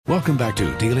Welcome back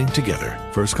to Dealing Together.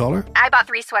 First caller? I bought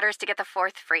 3 sweaters to get the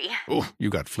 4th free. Oh, you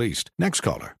got fleeced. Next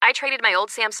caller? I traded my old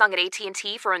Samsung at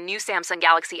AT&T for a new Samsung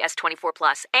Galaxy S24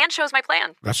 Plus and chose my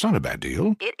plan. That's not a bad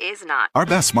deal. It is not. Our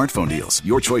best smartphone deals.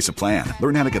 Your choice of plan.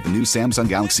 Learn how to get the new Samsung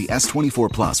Galaxy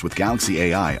S24 Plus with Galaxy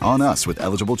AI on us with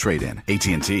eligible trade-in.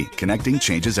 AT&T. Connecting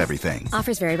changes everything.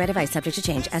 Offers vary by device. Subject to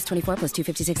change. S24 plus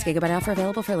 256 gigabyte offer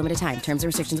available for a limited time. Terms and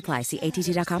restrictions apply. See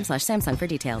att.com/Samsung for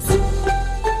details.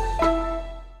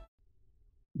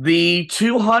 The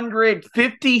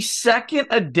 252nd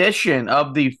edition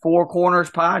of the Four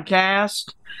Corners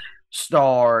podcast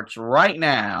starts right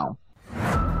now.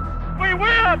 We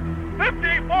win!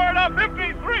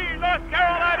 54-53, North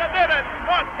Carolina did it!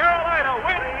 North Carolina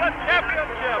wins the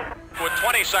championship! With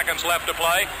 20 seconds left to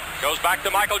play, goes back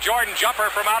to Michael Jordan, jumper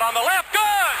from out on the left,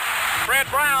 good! Fred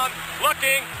Brown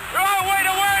looking, oh, way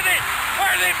to Worthy!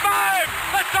 Worthy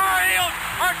 5! The Tar Heels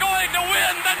are going to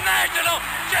win the national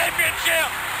championship!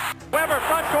 Weber,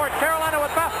 front court, Carolina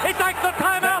with foul. He takes the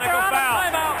timeout. They're out of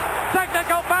timeout.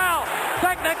 Technical foul.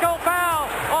 Technical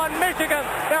foul on Michigan.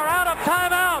 They're out of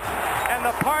timeout. And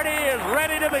the party is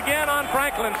ready to begin on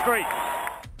Franklin Street.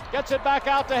 Gets it back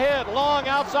out to hit. Long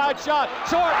outside shot.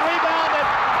 Short rebounded.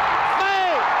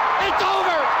 May. It's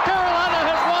over. Carolina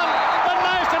has won the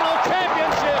national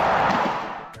championship.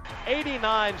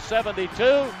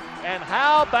 89-72. And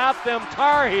how about them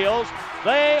Tar Heels?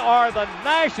 They are the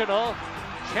national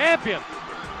champion.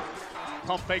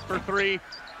 Pump fake for 3.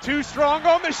 Too strong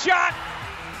on the shot.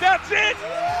 That's it.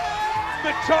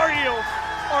 The Tar Heels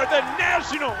are the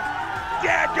national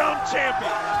daggum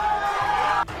champion.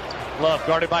 Love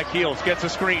guarded by Keels. Gets a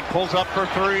screen. Pulls up for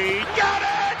 3. Got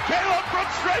it. Caleb from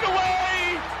straight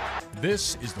away.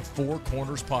 This is the Four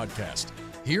Corners Podcast.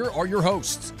 Here are your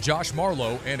hosts, Josh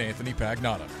Marlowe and Anthony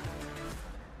Pagnotta.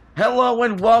 Hello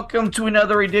and welcome to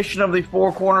another edition of the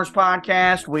Four Corners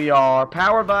podcast. We are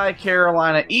powered by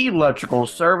Carolina Electrical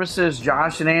Services.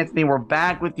 Josh and Anthony, we're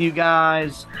back with you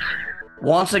guys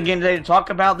once again today to talk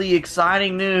about the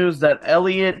exciting news that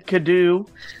Elliot Cadeau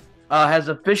has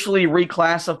officially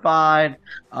reclassified.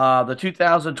 The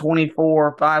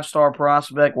 2024 five-star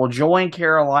prospect will join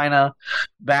Carolina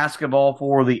basketball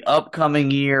for the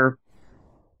upcoming year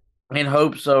in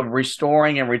hopes of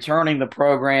restoring and returning the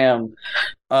program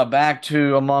back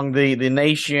to among the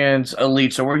nation's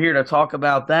elite. So we're here to talk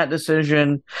about that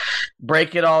decision,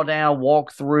 break it all down,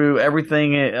 walk through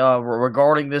everything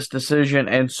regarding this decision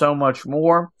and so much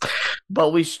more.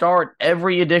 But we start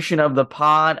every edition of the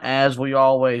pod, as we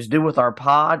always do, with our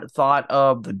pod thought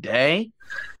of the day.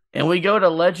 And we go to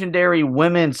legendary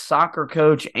women's soccer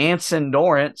coach Anson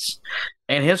Dorrance,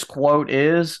 and his quote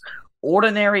is,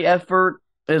 "Ordinary effort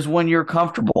is when you're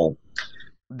comfortable.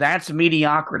 That's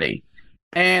mediocrity."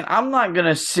 And I'm not going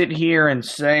to sit here and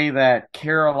say that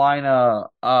Carolina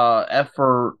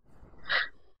effort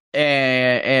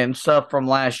and stuff from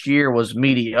last year was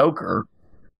mediocre.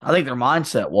 I think their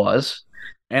mindset was.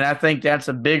 And I think that's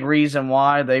a big reason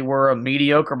why they were a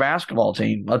mediocre basketball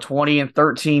team, a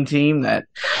 20-13 team that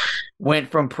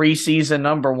went from preseason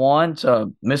number 1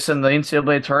 to missing the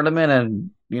NCAA tournament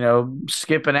and,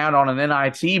 skipping out on an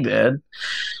NIT bid.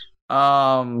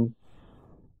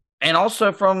 And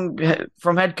also from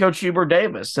head coach Hubert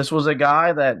Davis. This was a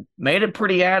guy that made it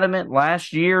pretty adamant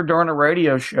last year during a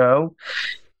radio show.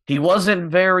 He wasn't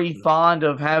very fond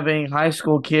of having high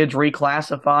school kids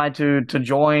reclassified to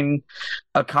join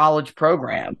a college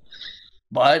program.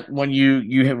 But when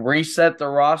you have reset the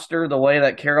roster the way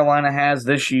that Carolina has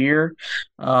this year,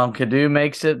 Cadeau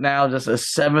makes it now just a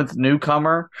 7th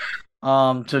newcomer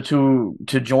to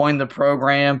join the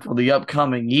program for the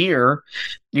upcoming year.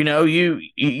 You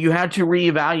had to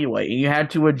reevaluate. You had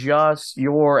to adjust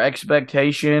your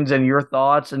expectations and your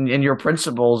thoughts and your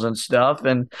principles and stuff.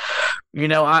 And,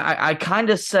 I kind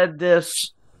of said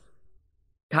this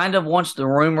once the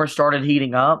rumor started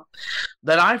heating up,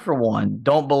 that I, for one,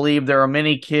 don't believe there are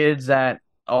many kids that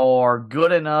are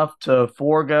good enough to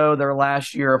forego their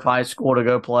last year of high school to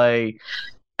go play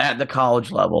at the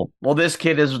college level. Well, this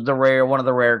kid is one of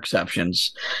the rare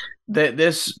exceptions.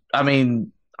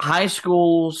 High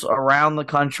schools around the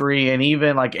country and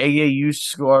even like AAU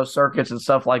circuits and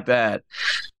stuff like that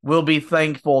will be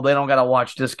thankful they don't got to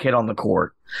watch this kid on the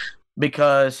court,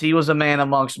 because he was a man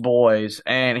amongst boys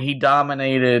and he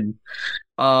dominated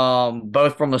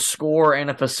both from a scorer and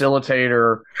a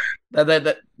facilitator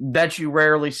that you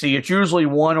rarely see. It's usually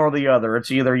one or the other. It's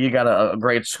either you got a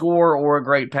great scorer or a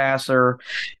great passer.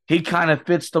 He kind of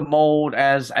fits the mold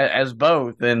as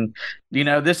both. And,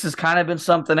 this has kind of been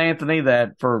something, Anthony,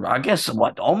 that for, I guess,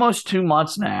 almost 2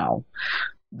 months now,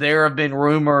 there have been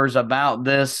rumors about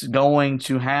this going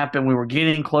to happen. We were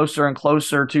getting closer and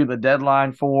closer to the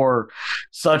deadline for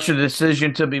such a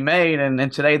decision to be made,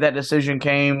 and today that decision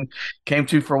came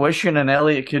to fruition. And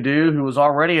Elliot Cadeau, who was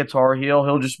already a Tar Heel,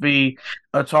 he'll just be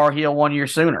a Tar Heel 1 year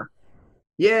sooner.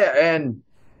 Yeah, and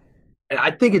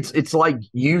I think it's like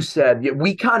you said.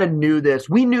 We kind of knew this.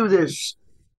 We knew this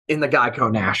in the Geico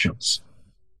Nationals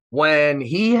when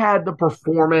he had the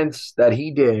performance that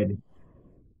he did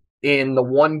in the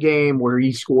one game where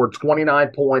he scored 29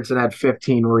 points and had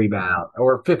 15 rebounds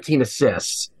or 15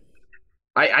 assists.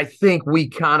 I think we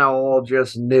kind of all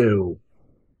just knew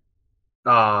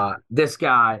this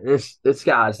guy's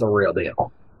the real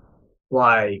deal.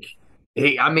 Like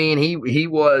he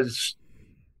was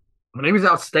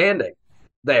outstanding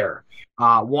there.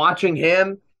 Watching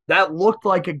him, that looked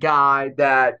like a guy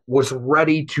that was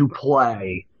ready to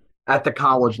play at the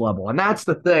college level. And that's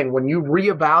the thing. When you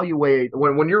reevaluate,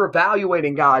 when you're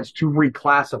evaluating guys to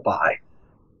reclassify,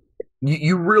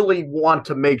 you really want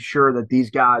to make sure that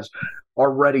these guys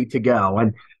are ready to go.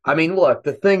 And I mean, look,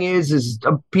 the thing is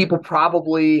people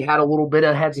probably had a little bit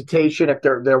of hesitation if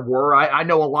there were. I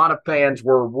know a lot of fans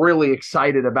were really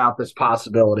excited about this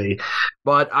possibility.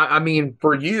 But, I mean,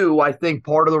 for you, I think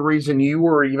part of the reason you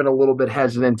were even a little bit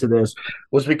hesitant to this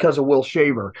was because of Will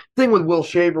Shaver. The thing with Will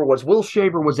Shaver was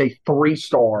a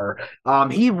 3-star.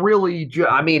 He really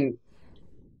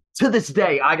to this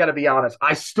day, I got to be honest,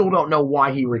 I still don't know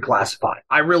why he reclassified.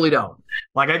 I really don't.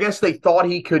 Like, I guess they thought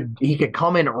he could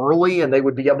come in early and they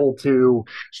would be able to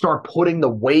start putting the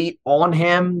weight on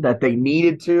him that they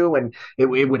needed to, and it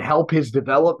would help his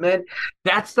development.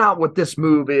 That's not what this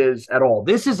move is at all.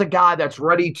 This is a guy that's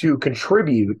ready to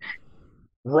contribute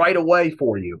right away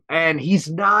for you. And he's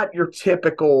not your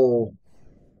typical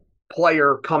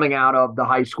player coming out of the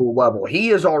high school level. He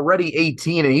is already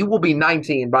 18 and he will be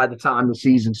 19 by the time the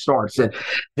season starts. And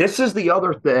this is the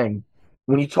other thing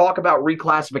when you talk about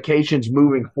reclassifications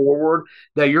moving forward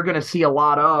that you're going to see a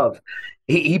lot of.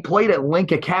 He played at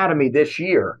Link Academy this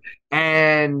year,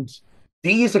 and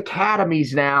these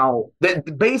academies now,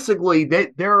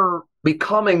 they're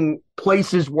becoming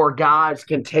places where guys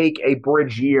can take a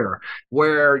bridge year,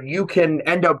 where you can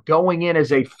end up going in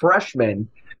as a freshman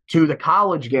to the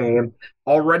college game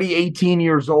already 18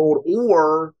 years old,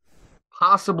 or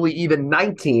possibly even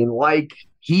 19 like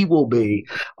he will be.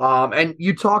 And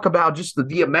you talk about just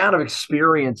the amount of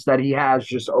experience that he has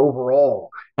just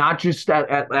overall, not just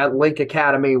at Link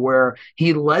Academy where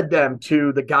he led them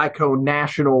to the Geico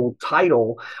National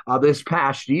title this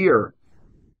past year.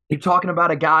 You're talking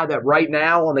about a guy that right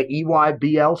now on the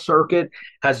EYBL circuit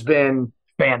has been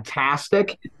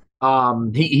fantastic.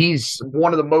 He's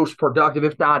one of the most productive,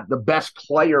 if not the best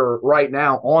player right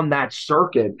now on that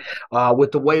circuit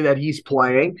with the way that he's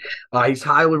playing. He's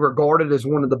highly regarded as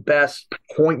one of the best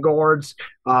point guards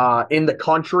in the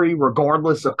country,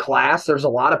 regardless of class. There's a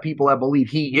lot of people that believe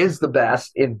he is the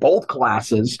best in both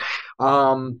classes.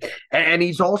 And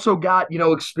he's also got,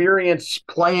 experience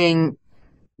playing.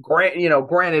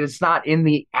 Granted, it's not in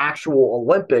the actual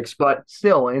Olympics, but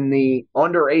still in the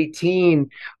under 18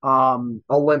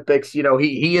 Olympics,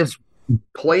 he has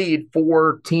played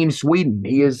for Team Sweden.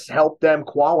 He has helped them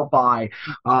qualify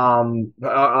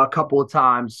a couple of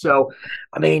times. So,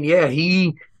 I mean,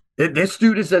 this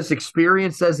dude is as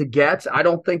experienced as it gets. I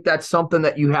don't think that's something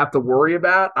that you have to worry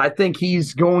about. I think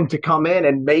he's going to come in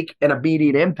and make an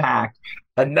immediate impact.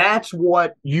 And that's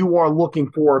what you are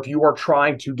looking for if you are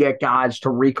trying to get guys to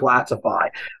reclassify.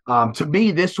 To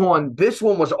me, this one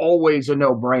was always a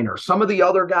no-brainer. Some of the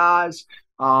other guys,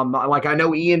 like I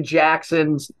know Ian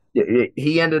Jackson's,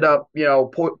 he ended up,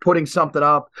 putting something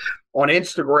up on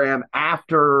Instagram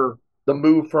after the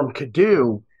move from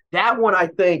Cadeau. That one, I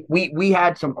think we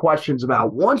had some questions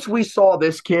about. Once we saw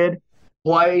this kid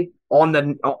play on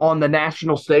the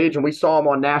national stage and we saw him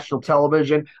on national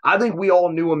television, I think we all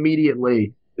knew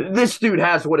immediately this dude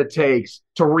has what it takes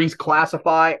to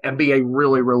reclassify and be a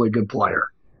really, really good player.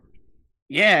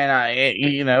 Yeah,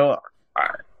 and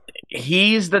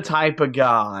he's the type of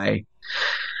guy,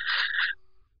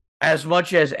 as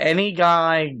much as any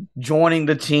guy joining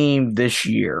the team this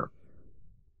year,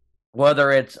 whether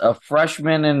it's a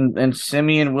freshman in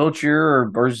Simeon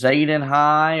Wiltshire or Zayden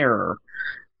High or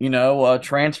a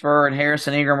transfer in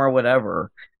Harrison Ingram or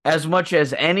whatever, as much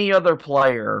as any other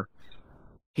player,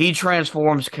 he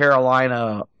transforms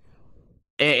Carolina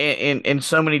in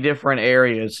so many different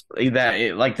areas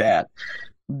like that.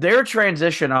 Their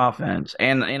transition offense,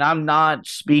 and I'm not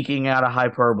speaking out of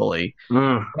hyperbole,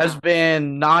 has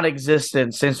been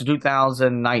non-existent since the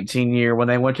 2019 year when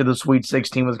they went to the Sweet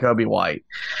 16 with Kobe White.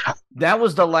 That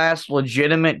was the last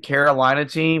legitimate Carolina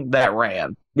team that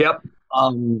ran. Yep.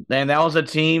 And that was a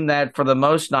team that for the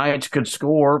most nights could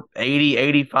score 80,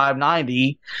 85,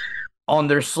 90 on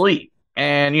their sleep.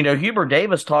 And, Hubert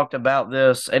Davis talked about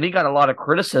this, and he got a lot of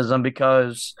criticism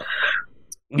because,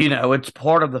 it's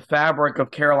part of the fabric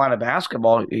of Carolina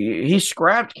basketball. He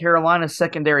scrapped Carolina's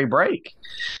secondary break.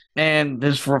 And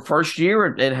this for first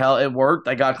year, it worked.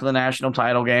 They got to the national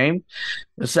title game.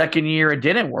 The second year, it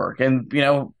didn't work. And,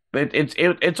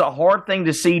 it's a hard thing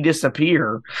to see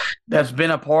disappear. That's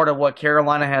been a part of what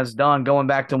Carolina has done going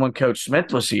back to when Coach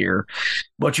Smith was here.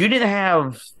 But you didn't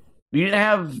have,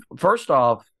 first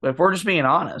off, if we're just being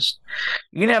honest,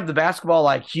 you didn't have the basketball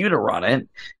IQ to run it.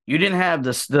 You didn't have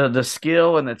the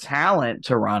skill and the talent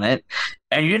to run it.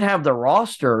 And you didn't have the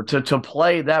roster to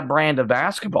play that brand of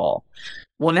basketball.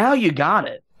 Well, now you got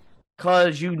it.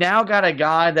 Because you now got a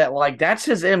guy that, that's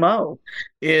his MO,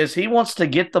 is he wants to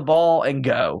get the ball and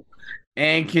go,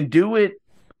 and can do it,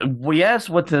 yes,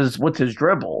 with his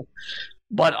dribble.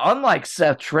 But unlike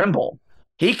Seth Trimble,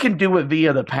 he can do it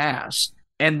via the pass.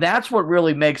 And that's what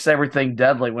really makes everything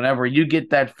deadly whenever you get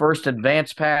that first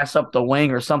advance pass up the wing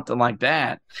or something like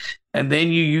that. And then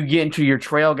you get into your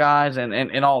trail guys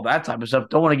and all that type of stuff.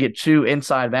 Don't want to get too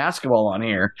inside basketball on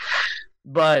here.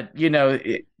 But,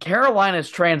 Carolina's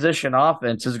transition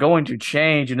offense is going to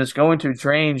change, and it's going to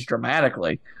change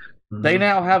dramatically. Mm-hmm. They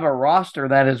now have a roster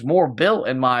that is more built,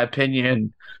 in my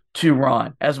opinion, to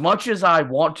run. As much as I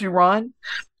want to run,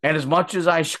 and as much as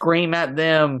I scream at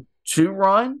them to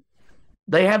run,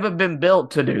 they haven't been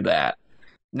built to do that.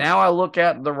 Now I look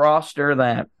at the roster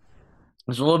that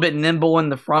is a little bit nimble in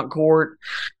the front court,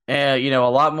 and a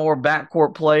lot more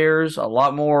backcourt players, a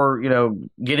lot more,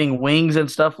 getting wings and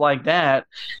stuff like that.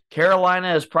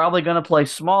 Carolina is probably going to play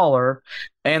smaller,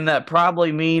 and that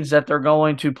probably means that they're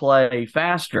going to play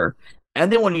faster.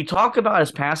 And then when you talk about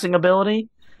his passing ability,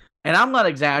 and I'm not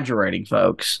exaggerating,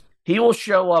 folks, he will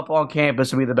show up on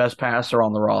campus and be the best passer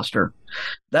on the roster.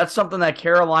 That's something that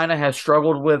Carolina has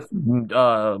struggled with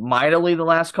mightily the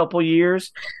last couple of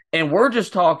years. And we're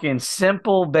just talking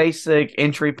simple, basic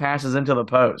entry passes into the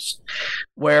post,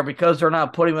 where because they're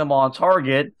not putting them on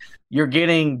target, you're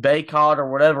getting Baycott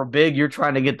or whatever big you're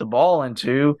trying to get the ball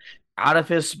into out of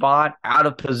his spot, out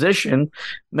of position,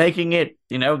 making it,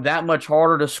 that much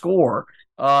harder to score.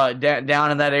 Down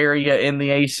in that area in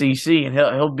the ACC, and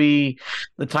he'll be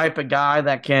the type of guy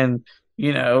that can,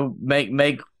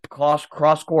 make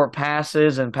cross-court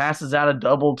passes and passes out of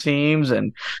double teams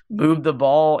and move the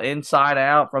ball inside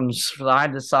out from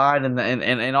side to side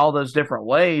and all those different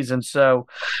ways. And so,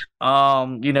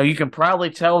 you can probably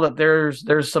tell that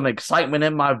there's some excitement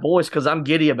in my voice because I'm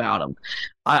giddy about him.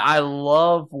 I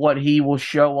love what he will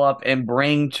show up and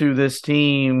bring to this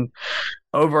team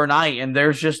overnight, and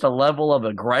there's just a level of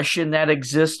aggression that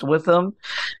exists with him,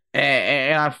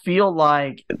 and I feel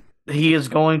like he is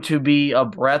going to be a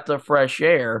breath of fresh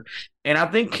air, and I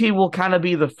think he will kind of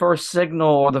be the first signal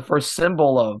or the first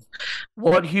symbol of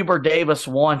what Hubert Davis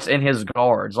wants in his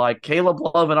guards. Like Caleb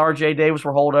Love and R.J. Davis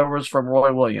were holdovers from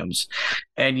Roy Williams,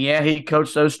 and yeah, he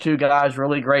coached those two guys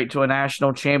really great to a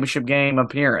national championship game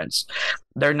appearance.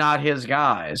 They're not his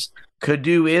guys.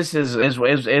 Cadeau is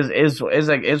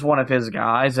one of his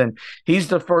guys, and he's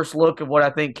the first look of what I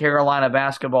think Carolina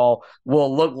basketball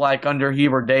will look like under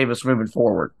Hubert Davis moving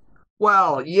forward.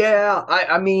 Well, yeah,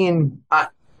 I mean,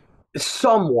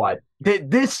 somewhat.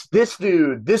 This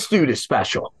dude is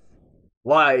special.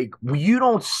 Like, you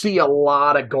don't see a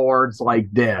lot of guards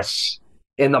like this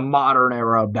in the modern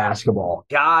era of basketball.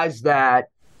 Guys that,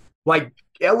 like,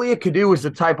 Elliot Cadeau is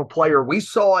the type of player, we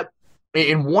saw it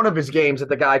in one of his games at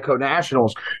the Geico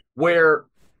Nationals, where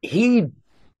he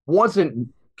wasn't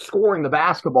scoring the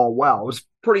basketball well. It was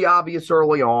pretty obvious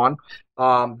early on.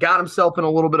 Got himself in a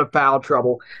little bit of foul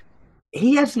trouble.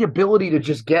 He has the ability to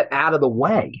just get out of the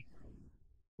way.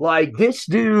 Like, this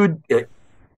dude,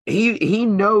 he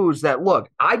knows that, look,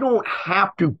 I don't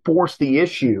have to force the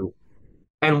issue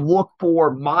and look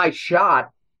for my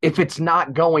shot if it's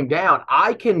not going down.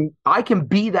 I can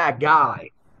be that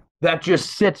guy that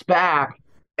just sits back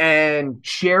and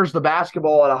shares the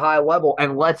basketball at a high level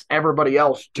and lets everybody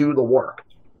else do the work.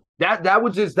 That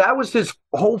was his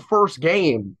whole first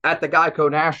game at the Geico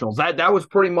Nationals. That was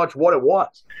pretty much what it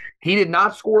was. He did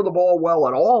not score the ball well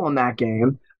at all in that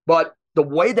game, but the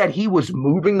way that he was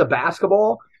moving the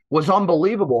basketball was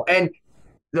unbelievable. And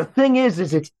the thing is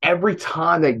it's every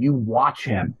time that you watch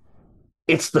him,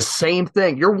 it's the same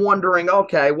thing. You're wondering,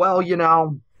 okay, well,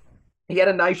 he had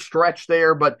a nice stretch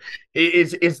there, but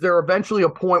is there eventually a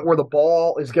point where the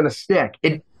ball is going to stick?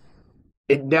 It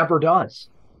never does.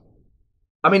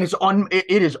 I mean,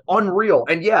 it is unreal.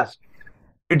 And yes,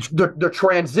 it's the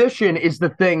transition is the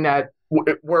thing that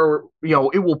where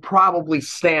it will probably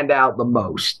stand out the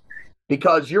most,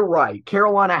 because you're right.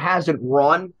 Carolina hasn't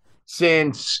run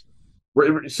since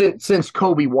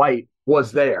Kobe White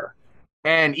was there,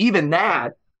 and even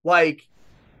that, like,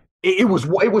 it was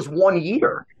 1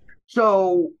 year.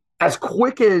 So as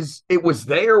quick as it was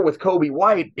there with Kobe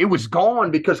White, it was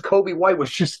gone because Kobe White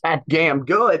was just that damn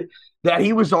good that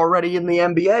he was already in the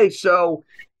NBA. So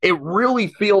it really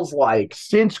feels like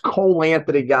since Cole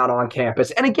Anthony got on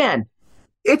campus, and again,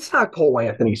 it's not Cole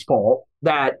Anthony's fault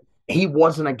that he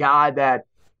wasn't a guy that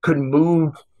could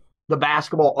move the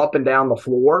basketball up and down the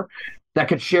floor, that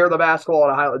could share the basketball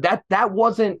at a high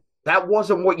level. That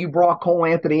wasn't what you brought Cole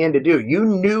Anthony in to do. You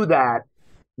knew that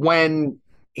when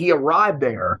he arrived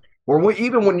there, or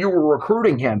even when you were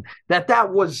recruiting him,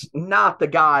 that was not the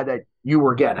guy that you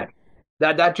were getting.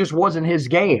 That just wasn't his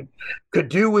game.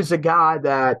 Cadeau is a guy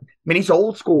that, he's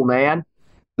old school, man.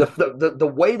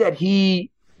 The way that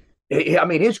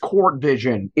his court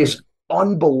vision is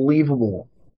unbelievable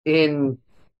in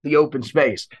the open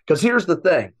space. Because here's the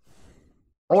thing.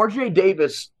 RJ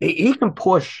Davis, he can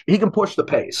push the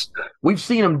pace. We've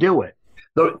seen him do it.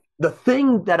 The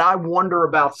thing that I wonder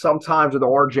about sometimes with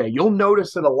RJ, you'll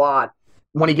notice it a lot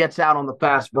when he gets out on the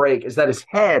fast break, is that his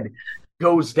head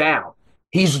goes down.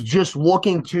 He's just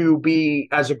looking to be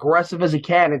as aggressive as he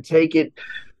can and take it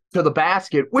to the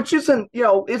basket, which isn't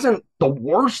the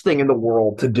worst thing in the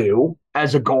world to do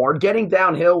as a guard. Getting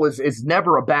downhill is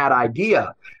never a bad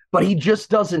idea, but he just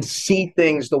doesn't see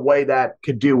things the way that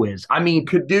Cadeau is.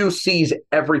 Cadeau sees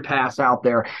every pass out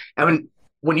there.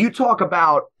 When you talk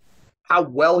about how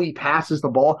well he passes the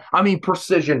ball,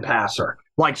 precision passer.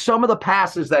 Like, some of the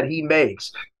passes that he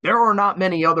makes, there are not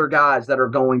many other guys that are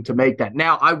going to make that.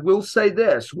 Now, I will say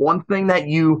this, one thing that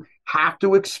you have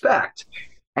to expect,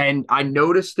 and I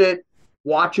noticed it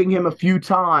watching him a few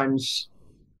times,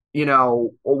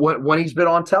 when he's been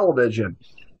on television,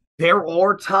 there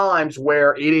are times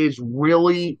where it is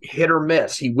really hit or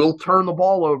miss. He will turn the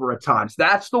ball over at times.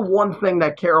 That's the one thing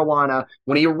that Carolina,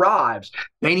 when he arrives,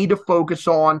 they need to focus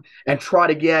on and try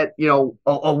to get,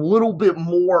 a little bit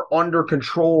more under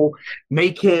control,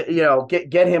 make it,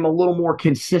 get him a little more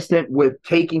consistent with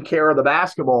taking care of the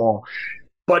basketball.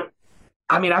 But,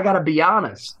 I got to be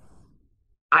honest.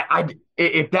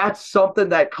 If that's something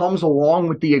that comes along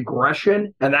with the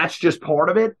aggression and that's just part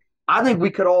of it, I think we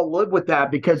could all live with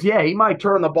that, because, yeah, he might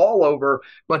turn the ball over,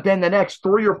 but then the next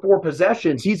 3 or 4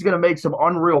 possessions, he's going to make some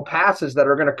unreal passes that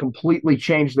are going to completely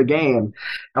change the game.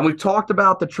 And we've talked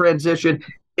about the transition.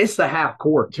 It's the half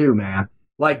court too, man.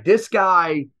 Like, this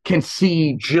guy can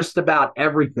see just about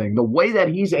everything. The way that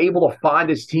he's able to find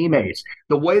his teammates,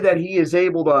 the way that he is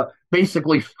able to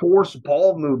basically force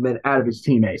ball movement out of his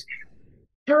teammates.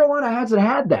 Carolina hasn't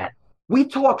had that. We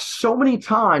talked so many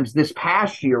times this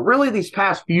past year, really these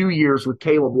past few years with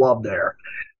Caleb Love there.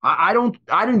 I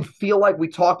didn't feel like we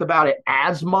talked about it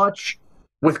as much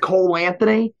with Cole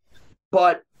Anthony,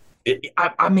 but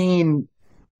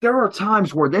there are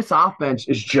times where this offense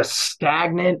is just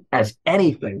stagnant as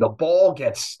anything. The ball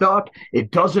gets stuck. It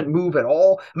doesn't move at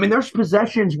all. There's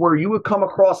possessions where you would come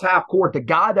across half court. The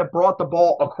guy that brought the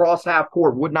ball across half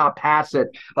court would not pass it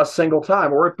a single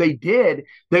time. Or if they did,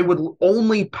 they would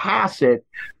only pass it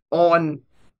on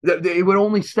 – it would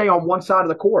only stay on one side of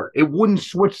the court. It wouldn't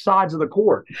switch sides of the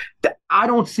court. I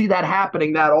don't see that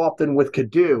happening that often with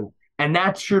Cadeau, and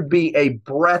that should be a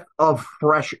breath of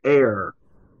fresh air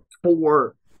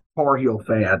for Tar Heel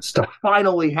fans to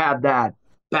finally have that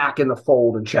back in the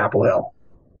fold in Chapel Hill.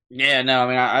 Yeah, no,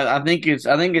 I think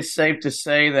it's safe to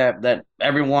say that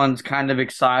everyone's kind of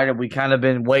excited. We kind of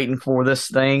been waiting for this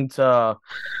thing to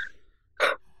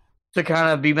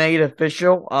kind of be made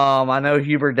official. I know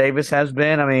Hubert Davis has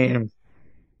been.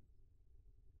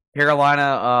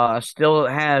 Carolina still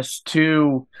has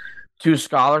two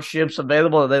scholarships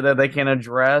available that they can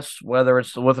address, whether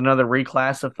it's with another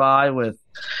reclassify with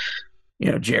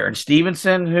Jaron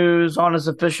Stevenson, who's on his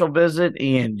official visit.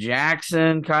 Ian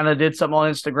Jackson kind of did something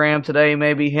on Instagram today,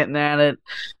 maybe hinting at it,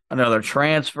 another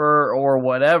transfer or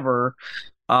whatever,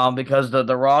 because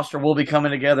the roster will be coming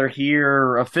together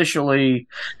here officially,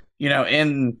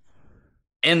 in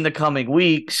the coming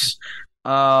weeks.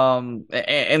 And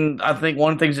I think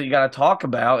one of the things that you got to talk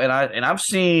about, and I've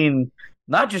seen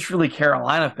not just really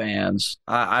Carolina fans.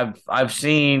 I've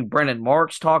seen Brendan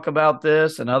Marks talk about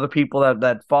this and other people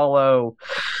that follow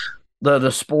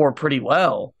the sport pretty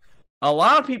well. A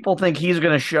lot of people think he's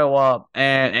going to show up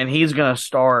and he's going to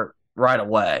start right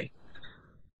away.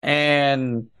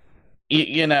 And,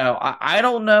 I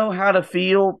don't know how to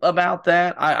feel about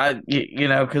that.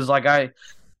 Because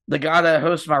the guy that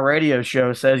hosts my radio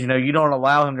show says, you don't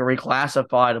allow him to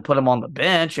reclassify to put him on the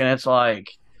bench. And it's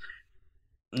like,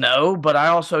 no, but I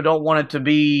also don't want it to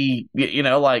be,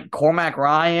 like Cormac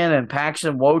Ryan and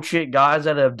Paxton Wojcik, guys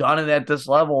that have done it at this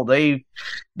level. They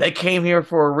came here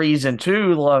for a reason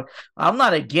too. Look, I'm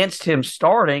not against him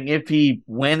starting if he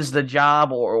wins the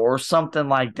job or something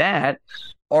like that.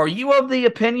 Are you of the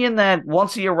opinion that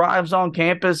once he arrives on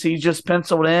campus, he's just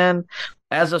penciled in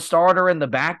as a starter in the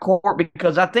backcourt?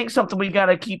 Because I think something we got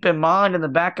to keep in mind in the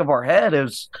back of our head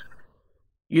is,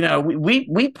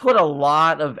 we put a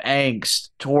lot of angst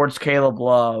towards Caleb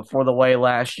Love for the way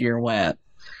last year went.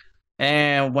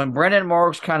 And when Brendan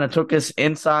Marks kind of took us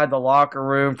inside the locker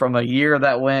room from a year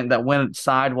that went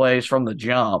sideways from the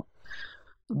jump,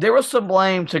 there was some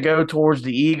blame to go towards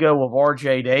the ego of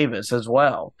R.J. Davis as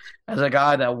well, as a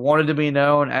guy that wanted to be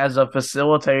known as a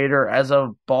facilitator, as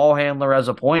a ball handler, as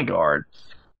a point guard.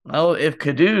 Well, if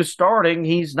Cadeau's starting,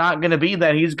 he's not going to be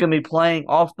that. He's going to be playing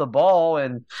off the ball,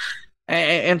 and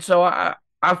so I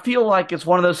feel like it's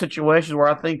one of those situations where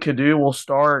I think Cadeau will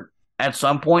start at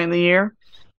some point in the year,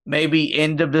 maybe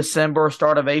end of December,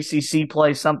 start of ACC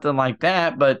play, something like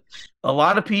that. But a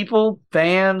lot of people,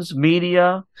 fans,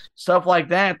 media, stuff like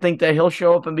that, think that he'll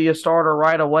show up and be a starter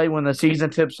right away when the season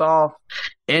tips off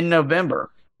in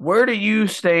November. Where do you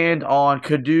stand on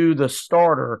Cadeau, the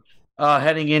starter,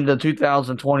 heading into the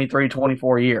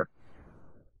 2023-24 year?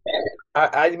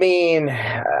 I mean,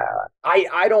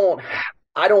 I don't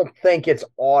think it's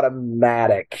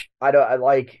automatic. I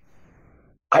don't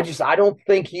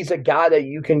think he's a guy that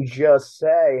you can just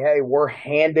say, hey, we're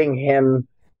handing him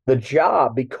the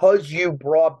job because you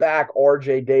brought back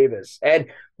R.J. Davis. And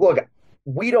look,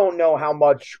 we don't know how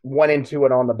much went into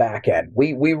it on the back end.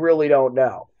 We really don't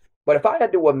know. But if I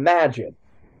had to imagine,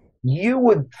 you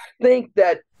would think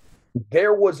that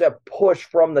there was a push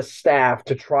from the staff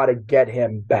to try to get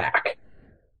him back.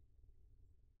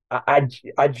 I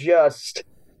just,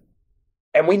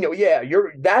 and we know,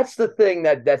 that's the thing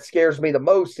that scares me the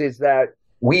most is that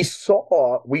we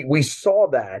saw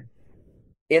that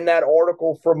in that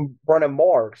article from Brennan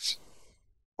Marks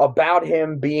about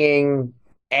him being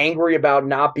angry about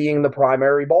not being the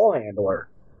primary ball handler.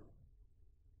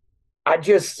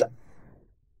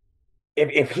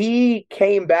 If he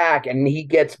came back and he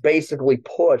gets basically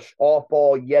pushed off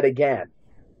ball yet again,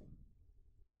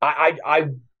 I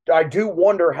do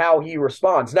wonder how he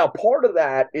responds. Now, part of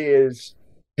that is,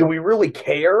 do we really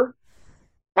care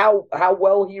how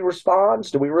well he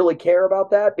responds? Do we really care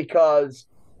about that? Because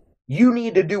you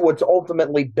need to do what's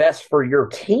ultimately best for your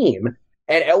team,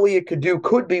 and Elliot Cadeau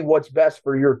could be what's best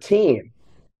for your team.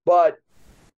 But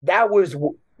that was,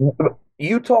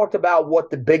 you talked about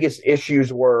what the biggest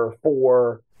issues were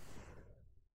for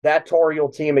that Tar Heel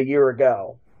team a year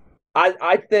ago.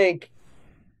 I think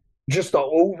just the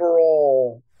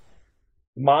overall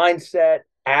mindset,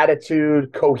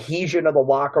 attitude, cohesion of the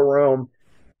locker room,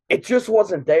 it just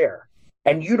wasn't there.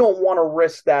 And you don't want to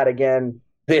risk that again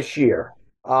this year.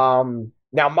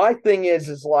 Now, my thing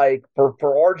is like, for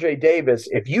R.J. Davis,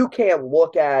 if you can't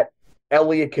look at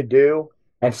Elliot Cadeau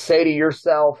and say to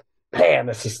yourself, man,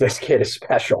 this kid is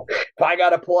special. If I got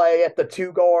to play at the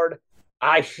 2 guard,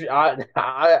 I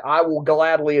will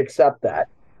gladly accept that.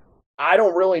 I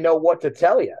don't really know what to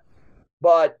tell you,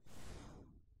 but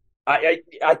I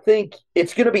think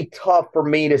it's going to be tough for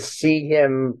me to see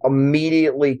him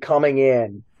immediately coming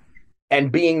in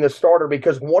and being the starter,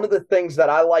 because one of the things that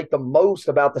I like the most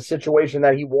about the situation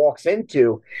that he walks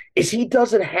into is he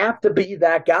doesn't have to be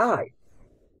that guy.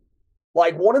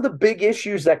 Like, one of the big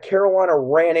issues that Carolina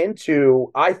ran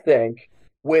into, I think,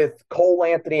 with Cole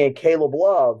Anthony and Caleb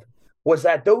Love was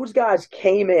that those guys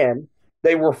came in,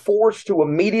 they were forced to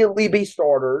immediately be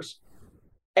starters,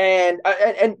 and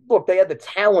look, they had the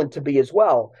talent to be as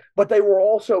well, but they were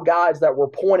also guys that were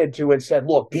pointed to and said,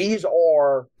 look, these two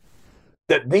are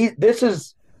the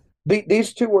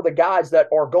guys that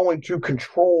are going to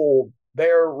control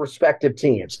their respective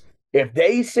teams. If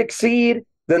they succeed,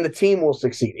 then the team will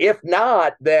succeed. If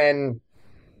not, then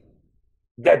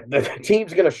the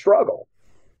team's going to struggle.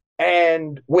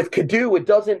 And with Cadeau, it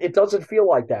doesn't feel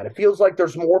like that. It feels like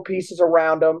there's more pieces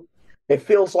around him. It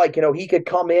feels like, he could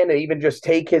come in and even just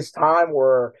take his time,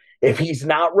 where if he's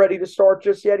not ready to start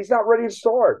just yet, he's not ready to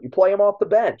start. You play him off the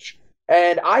bench.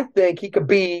 And I think he could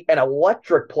be an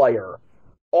electric player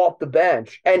off the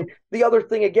bench. And the other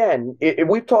thing, again,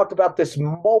 we've talked about this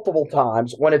multiple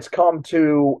times when it's come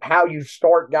to how you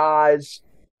start guys,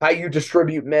 how you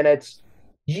distribute minutes.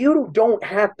 You don't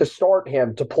have to start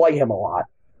him to play him a lot.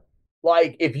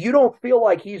 Like, if you don't feel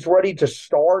like he's ready to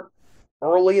start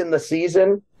early in the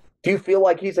season, Do you feel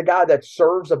like he's a guy that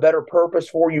serves a better purpose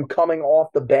for you coming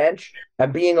off the bench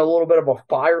and being a little bit of a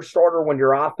fire starter when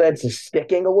your offense is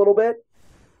sticking a little bit?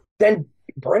 Then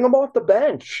bring him off the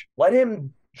bench. Let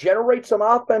him generate some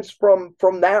offense from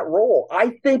that role.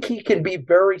 I think he can be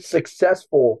very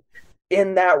successful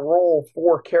in that role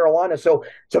for Carolina. So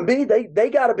to me, they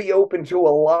got to be open to a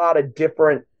lot of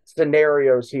different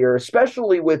scenarios here,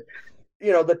 especially with,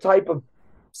 the type of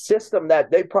system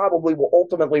that they probably will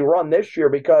ultimately run this year,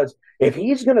 because if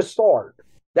he's going to start,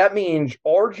 that means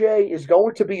RJ is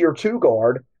going to be your 2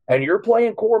 guard and you're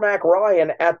playing Cormac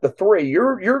Ryan at the 3.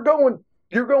 You're going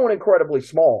incredibly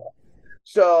small.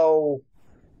 So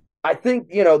I think,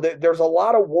 there's a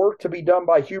lot of work to be done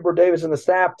by Hubert Davis and the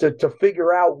staff to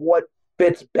figure out what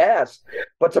fits best.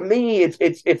 But to me,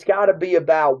 it's got to be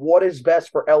about what is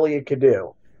best for Elliot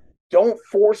Cadeau. Don't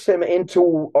force him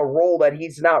into a role that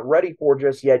he's not ready for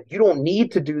just yet. You don't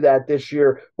need to do that this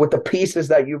year with the pieces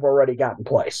that you've already got in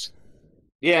place.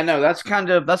 Yeah, no, that's kind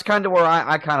of where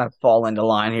I kind of fall into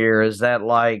line here, is that,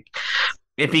 like,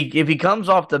 if he comes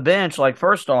off the bench, like,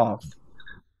 first off,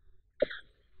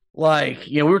 like,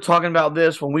 we were talking about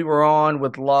this when we were on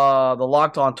with the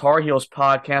Locked On Tar Heels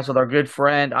podcast with our good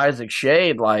friend Isaac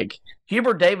Shade. Like,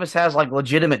 Hubert Davis has, like,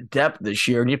 legitimate depth this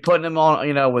year, and you're putting him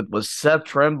on, with Seth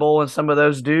Trimble and some of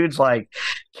those dudes. Like,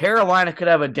 Carolina could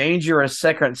have a dangerous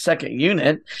second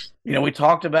unit. We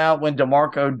talked about when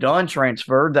DeMarco Dunn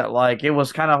transferred that, like, it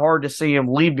was kind of hard to see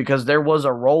him leave because there was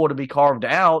a role to be carved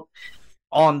out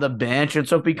on the bench. And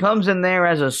so if he comes in there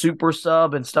as a super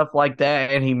sub and stuff like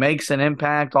that, and he makes an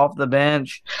impact off the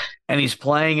bench and he's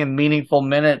playing in meaningful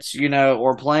minutes,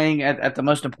 or playing at the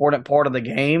most important part of the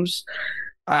games,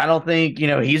 I don't think,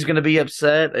 he's going to be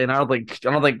upset. And I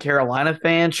don't think Carolina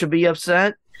fans should be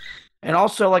upset. And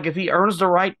also, like, if he earns the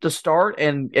right to start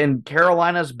and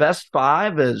Carolina's best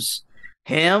 5 is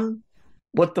him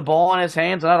with the ball in his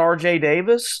hands, not RJ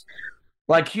Davis,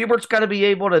 like, Hubert's got to be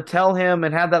able to tell him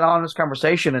and have that honest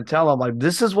conversation and tell him, like,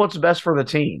 this is what's best for the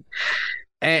team.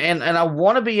 And I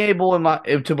want to be able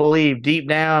to believe deep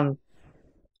down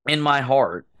in my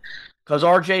heart, because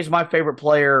RJ's my favorite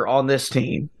player on this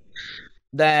team,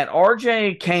 that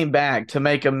RJ came back to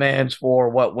make amends for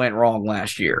what went wrong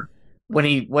last year when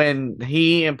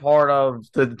he and part of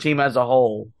the team as a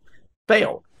whole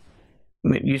failed. I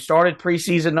mean, you started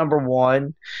preseason number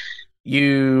 1.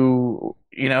 You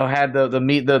had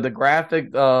the graphic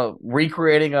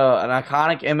recreating an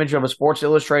iconic image of a Sports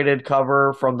Illustrated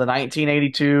cover from the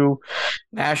 1982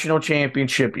 national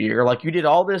championship year. Like, you did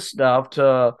all this stuff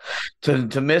to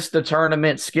miss the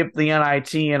tournament, skip the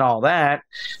NIT and all that.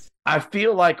 I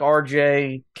feel like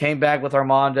RJ came back with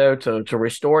Armando to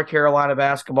restore Carolina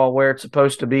basketball where it's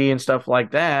supposed to be and stuff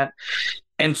like that.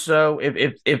 And so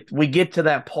if we get to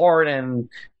that part and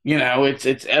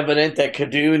it's evident that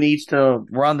Cadeau needs to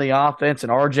run the offense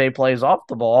and RJ plays off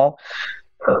the ball,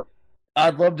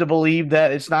 I'd love to believe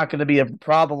that it's not going to be a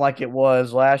problem like it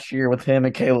was last year with him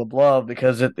and Caleb Love,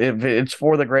 because it's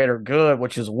for the greater good,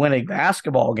 which is winning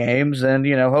basketball games. And,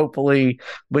 hopefully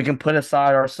we can put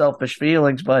aside our selfish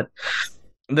feelings. But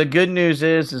the good news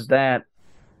is that,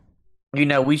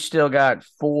 we still got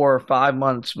 4 or 5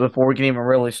 months before we can even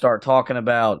really start talking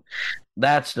about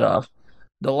that stuff.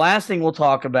 The last thing we'll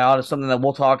talk about is something that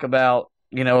we'll talk about,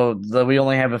 that we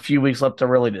only have a few weeks left to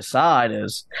really decide,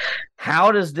 is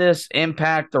how does this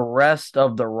impact the rest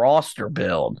of the roster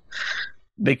build?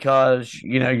 Because,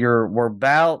 we're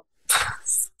about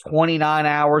 29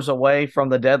 hours away from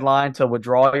the deadline to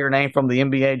withdraw your name from the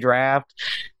NBA draft.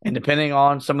 And depending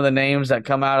on some of the names that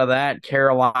come out of that,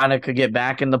 Carolina could get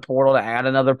back in the portal to add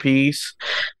another piece.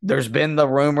 There's been the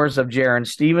rumors of Jaren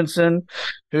Stevenson,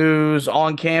 who's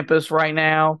on campus right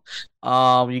now.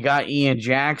 You got Ian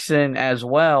Jackson as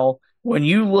well. When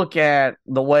you look at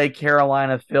the way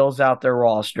Carolina fills out their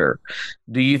roster,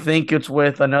 do you think it's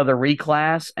with another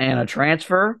reclass and a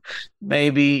transfer?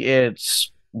 Maybe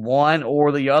it's one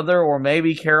or the other, or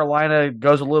maybe Carolina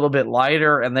goes a little bit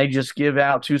lighter and they just give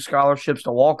out 2 scholarships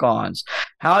to walk-ons.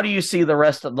 How do you see the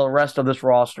rest of this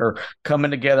roster coming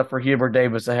together for Hubert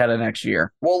Davis ahead of next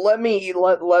year? Well, let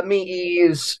me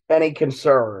ease any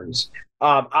concerns.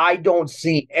 I don't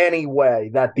see any way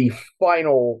that the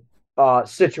final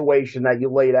situation that you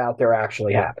laid out there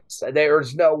actually happens.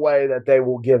 There's no way that they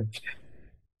will give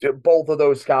both of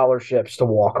those scholarships to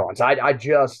walk-ons. I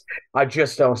just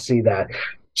don't see that.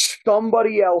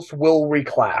 Somebody else will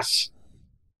reclass,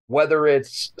 whether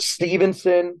it's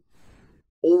Stevenson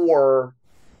or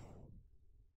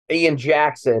Ian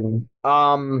Jackson.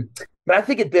 But I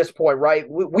think at this point, right,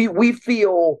 we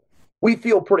feel we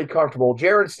feel pretty comfortable.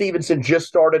 Jaron Stevenson just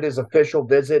started his official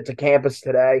visit to campus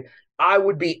today. I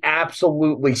would be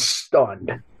absolutely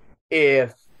stunned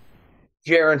if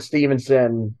Jaron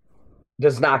Stevenson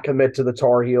does not commit to the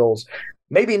Tar Heels.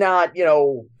 Maybe not,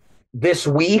 this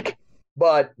week,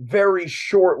 but very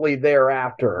shortly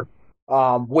thereafter,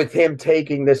 with him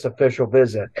taking this official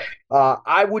visit.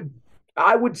 I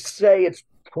would say it's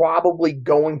probably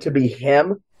going to be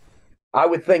him. I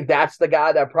would think that's the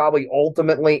guy that probably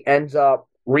ultimately ends up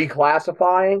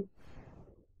reclassifying.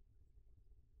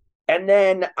 And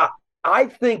then I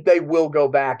think they will go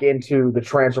back into the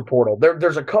transfer portal.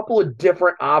 There's a couple of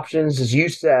different options, as you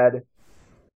said.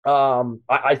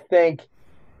 I think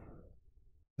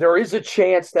there is a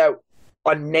chance that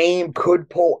a name could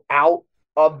pull out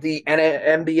of the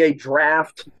NBA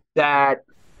draft that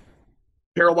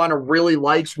Carolina really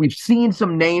likes. We've seen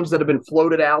some names that have been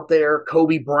floated out there.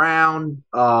 Kobe Brown,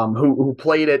 who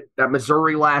played at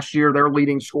Missouri last year, their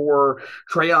leading scorer.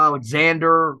 Trey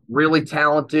Alexander, really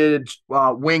talented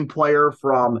wing player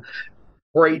from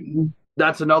Creighton.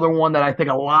 That's another one that I think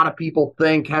a lot of people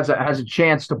think has a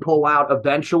chance to pull out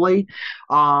eventually.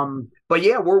 But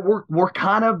yeah, we're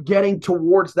kind of getting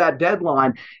towards that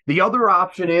deadline. The other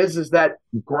option is that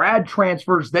grad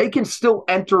transfers, they can still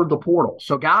enter the portal.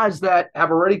 So guys that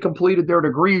have already completed their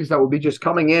degrees that will be just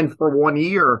coming in for 1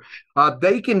 year,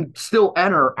 they can still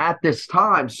enter at this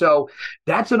time. So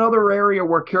that's another area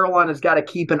where Carolina's got to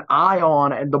keep an eye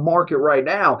on in the market right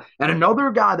now. And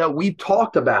another guy that we've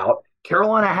talked about,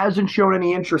 Carolina hasn't shown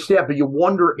any interest yet, but you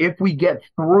wonder if we get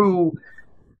through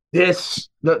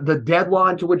the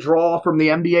deadline to withdraw from the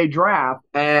NBA draft,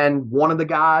 and one of the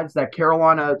guys that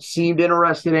Carolina seemed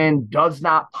interested in does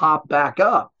not pop back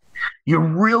up. You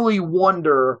really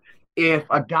wonder if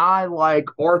a guy like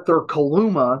Arthur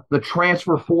Kaluma, the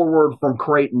transfer forward from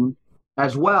Creighton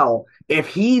as well, if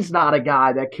he's not a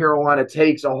guy that Carolina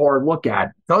takes a hard look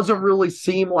at. Doesn't really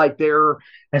seem like there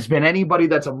has been anybody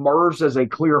that's emerged as a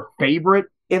clear favorite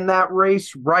in that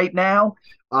race right now.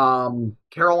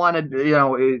 Carolina,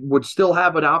 it would still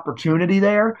have an opportunity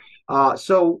there.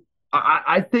 So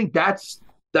I think that's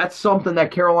something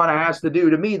that Carolina has to do.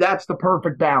 To me, that's the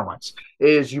perfect balance,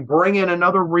 is you bring in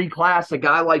another reclass, a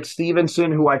guy like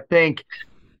Stevenson, who I think,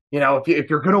 if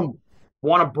you're going to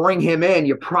want to bring him in,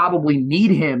 you probably need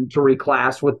him to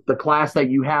reclass with the class that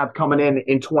you have coming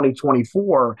in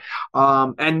 2024.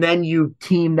 And then you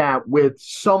team that with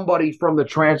somebody from the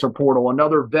transfer portal,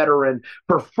 another veteran,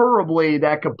 preferably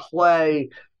that could play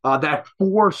that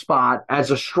 4 spot as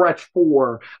a stretch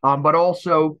 4, but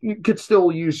also you could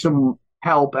still use some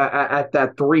help at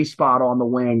that 3 spot on the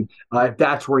wing if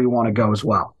that's where you want to go as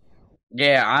well.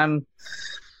 Yeah, I'm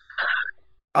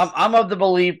of the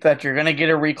belief that you're going to get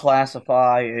a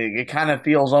reclassify. It kind of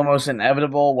feels almost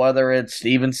inevitable, whether it's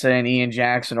Stevenson, Ian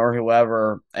Jackson, or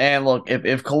whoever. And look,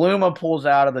 if Kaluma pulls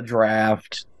out of the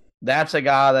draft, that's a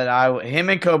guy that him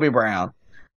and Kobe Brown.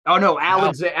 Oh, no,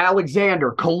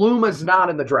 Alexander. Kaluma's not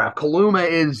in the draft. Kaluma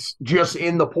is just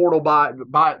in the portal by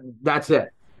that's it.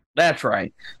 That's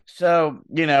right. So,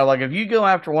 if you go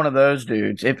after one of those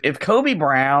dudes, if Kobe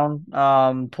Brown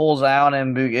pulls out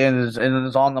and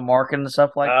is on the market and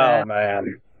stuff like that. Oh,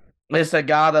 man. It's a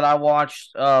guy that I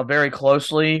watched very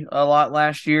closely a lot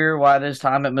last year while his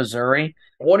time at Missouri.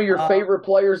 One of your favorite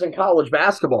players in college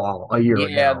basketball a year ago.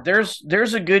 Yeah,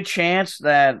 there's a good chance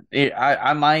that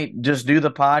I might just do the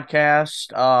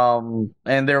podcast,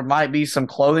 and there might be some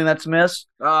clothing that's missed.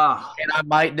 And I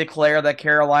might declare that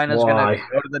Carolina's going to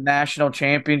go to the national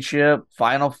championship,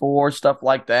 Final Four, stuff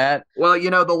like that. Well,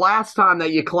 the last time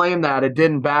that you claimed that, it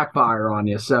didn't backfire on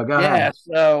you, so go ahead.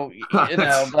 Yeah, so,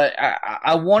 but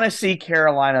I want to see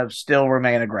Carolina still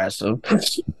remain aggressive.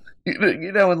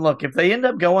 And look, if they end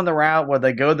up going the route where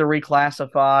they go to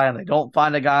reclassify and they don't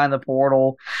find a guy in the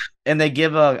portal and they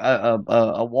give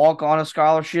a walk on a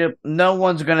scholarship, no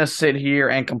one's going to sit here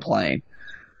and complain.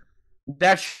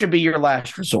 That should be your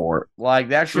last resort. Like,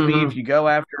 that should be if you go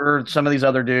after some of these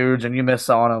other dudes and you miss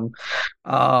on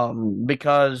them,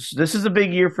 because this is a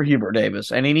big year for Hubert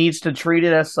Davis, and he needs to treat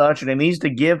it as such, and he needs to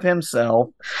give himself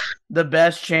the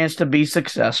best chance to be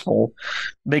successful,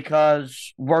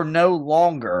 because we're no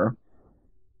longer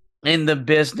in the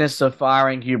business of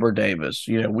firing Hubert Davis.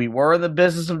 We were in the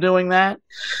business of doing that.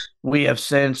 We have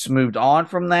since moved on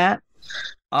from that.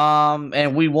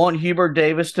 And we want Hubert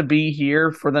Davis to be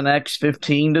here for the next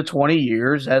 15 to 20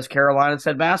 years as Carolina's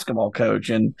head basketball coach.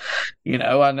 And,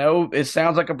 I know it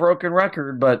sounds like a broken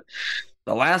record, but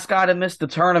the last guy to miss the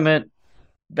tournament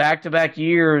back-to-back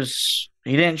years,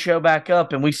 he didn't show back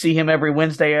up, and we see him every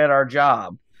Wednesday at our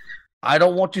job. I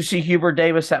don't want to see Hubert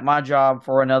Davis at my job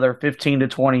for another 15 to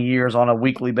 20 years on a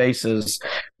weekly basis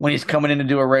when he's coming in to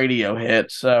do a radio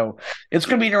hit. So it's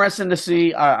going to be interesting to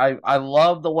see. I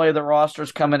love the way the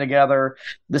roster's coming together.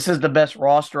 This is the best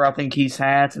roster I think he's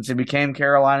had since he became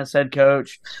Carolina's head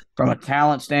coach, from a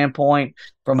talent standpoint,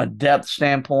 from a depth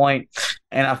standpoint.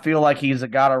 And I feel like he's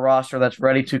got a roster that's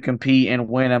ready to compete and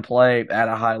win and play at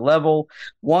a high level.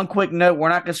 One quick note, we're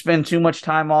not going to spend too much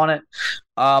time on it,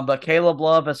 but Caleb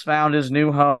Love has found his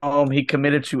new home. He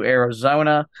committed to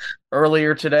Arizona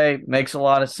earlier today. Makes a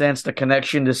lot of sense. The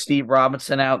connection to Steve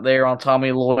Robinson out there on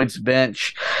Tommy Lloyd's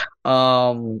bench made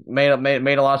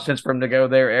a lot of sense for him to go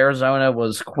there. Arizona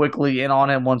was quickly in on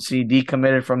him once he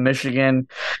decommitted from Michigan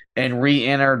and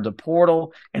re-entered the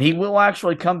portal. And he will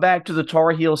actually come back to the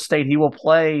Tar Heel State. He will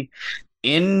play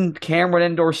in Cameron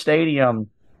Indoor Stadium,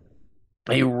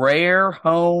 a rare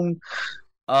home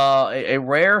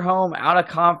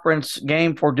out-of-conference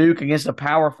game for Duke against a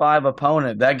Power 5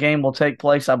 opponent. That game will take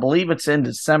place, I believe it's in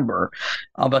December.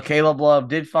 But Caleb Love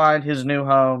did find his new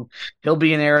home. He'll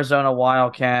be an Arizona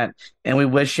Wildcat, and we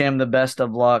wish him the best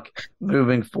of luck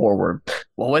moving forward.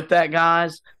 Well, with that,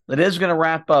 guys, that is going to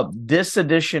wrap up this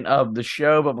edition of the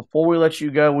show. But before we let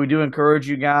you go, we do encourage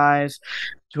you guys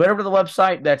to head over to the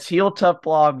website. That's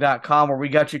HeelToughBlog.com, where we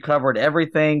got you covered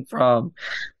everything from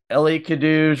Elliot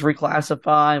Cadeau's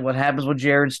Reclassifying, what happens with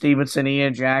Jared Stevenson,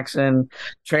 Ian Jackson,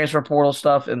 transfer portal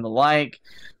stuff, and the like.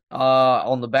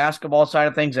 On the basketball side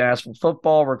of things, as for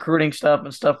football, recruiting stuff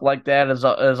and stuff like that is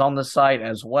on the site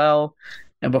as well.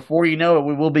 And before you know it,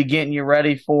 we will be getting you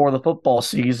ready for the football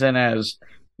season, as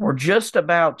we're just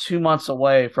about 2 months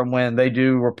away from when they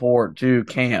do report to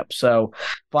camp. So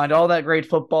find all that great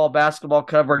football, basketball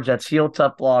coverage. That's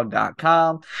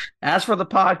HeelToughBlog.com. As for the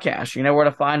podcast, you know where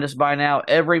to find us by now.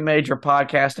 Every major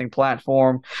podcasting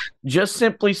platform. Just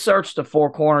simply search the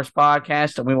Four Corners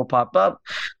Podcast and we will pop up.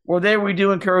 Well, there we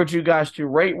do encourage you guys to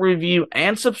rate, review,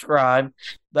 and subscribe.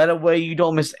 That way you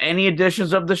don't miss any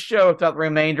editions of the show throughout the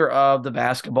remainder of the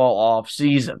basketball off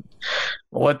season.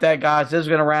 Well, with that, guys, this is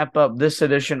going to wrap up this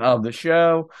edition of the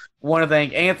show. I want to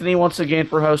thank Anthony once again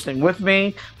for hosting with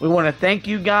me. We want to thank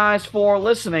you guys for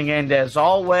listening. And as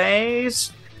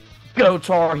always, go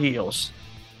Tar Heels.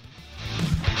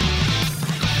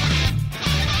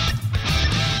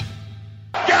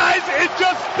 Guys, it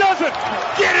just doesn't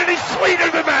get any sweeter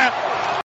than that.